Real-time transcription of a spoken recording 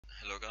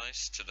Hello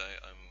guys, today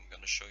I'm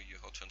gonna show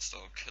you how to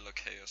install Killer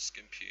Keos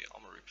Skimpy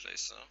armor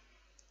replacer.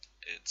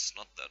 It's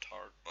not that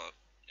hard, but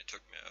it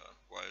took me a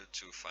while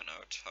to find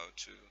out how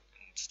to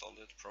install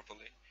it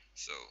properly.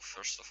 So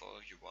first of all,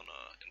 you wanna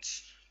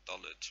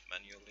install it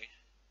manually.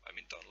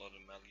 Download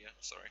it manually,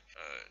 sorry.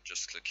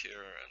 Just click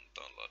here and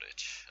download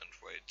it and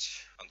wait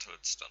until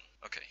it's done.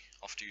 Okay,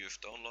 after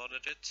you've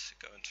downloaded it,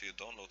 go into your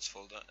downloads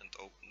folder and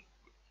open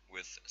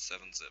with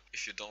 7-zip.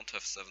 If you don't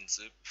have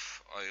 7-zip,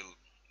 I'll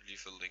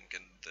leave a link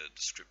in the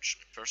description.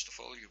 First of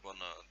all, you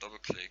wanna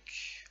double click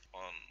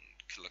on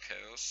Killer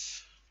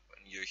Keos.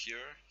 When you're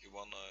here, you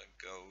wanna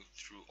go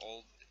through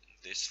all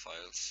these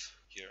files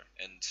here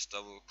and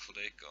double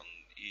click on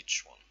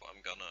each one.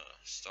 I'm gonna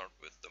start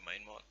with the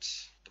main mod.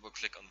 Double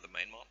click on the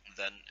main mod,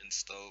 then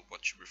install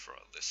what you prefer,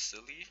 the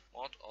silly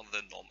mod or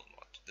the normal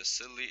mod. The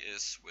silly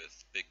is with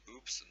big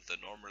boobs and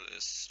the normal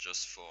is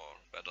just for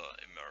better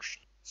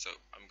immersion. So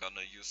I'm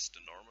gonna use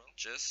the normal.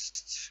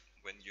 Just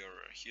when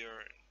you're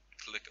here,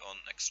 click on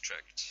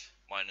extract.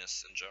 Mine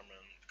is in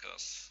German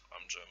because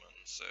I'm German,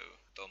 so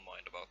don't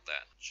mind about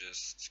that.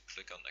 Just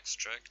click on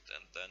extract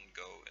and then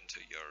go into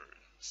your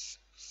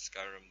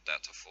Skyrim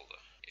data folder.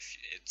 If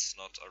it's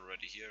not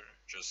already here,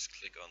 just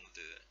click on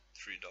the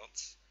 3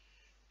 dots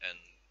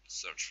and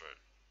search for it.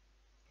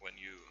 When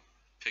you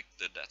pick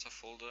the data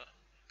folder,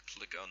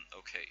 click on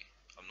OK.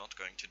 I'm not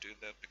going to do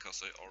that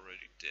because I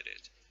already did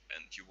it.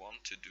 And you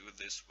want to do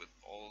this with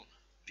all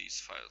these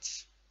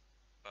files,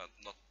 but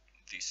not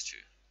these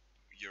two.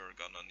 You're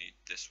gonna need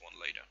this one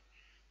later.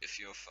 If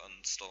you have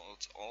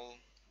installed all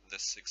the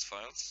 6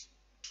 files,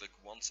 click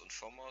once on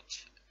format,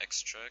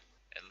 extract,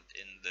 and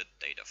in the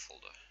data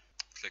folder.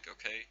 Click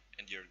OK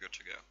and you're good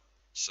to go.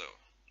 So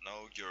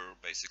now you're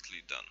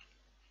basically done.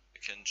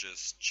 You can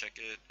just check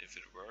it if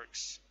it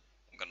works.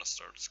 I'm gonna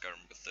start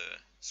Skyrim with the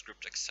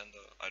script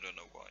extender. I don't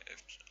know why,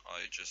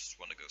 I just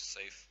wanna go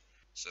safe.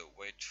 So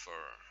wait for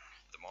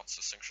the mods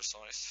to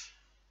synchronize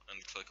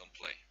and click on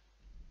play.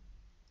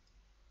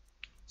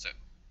 So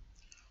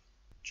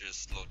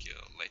just load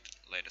your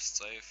latest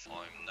save.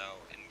 I'm now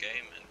in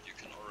game and you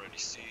can already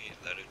see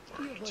that it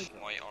worked.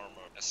 My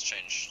armor has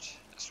changed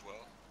as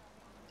well.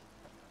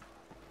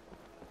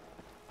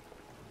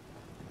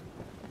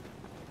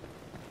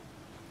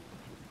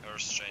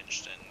 Hers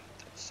changed and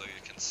so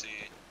you can see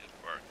it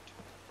worked.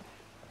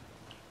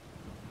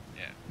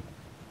 Yeah.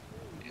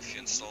 If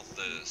you install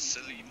the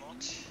silly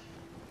mod,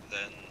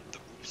 then the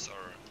boobs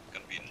are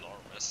gonna be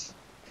enormous.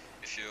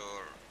 If you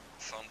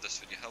found this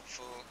video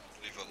helpful,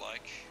 leave a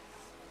like.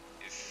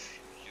 If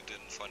you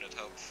didn't find it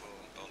helpful,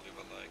 don't leave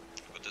a like,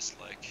 leave a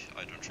dislike,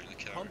 I don't really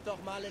care.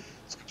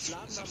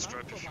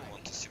 Subscribe if you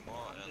want to see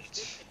more and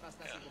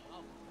yeah,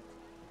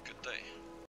 good day.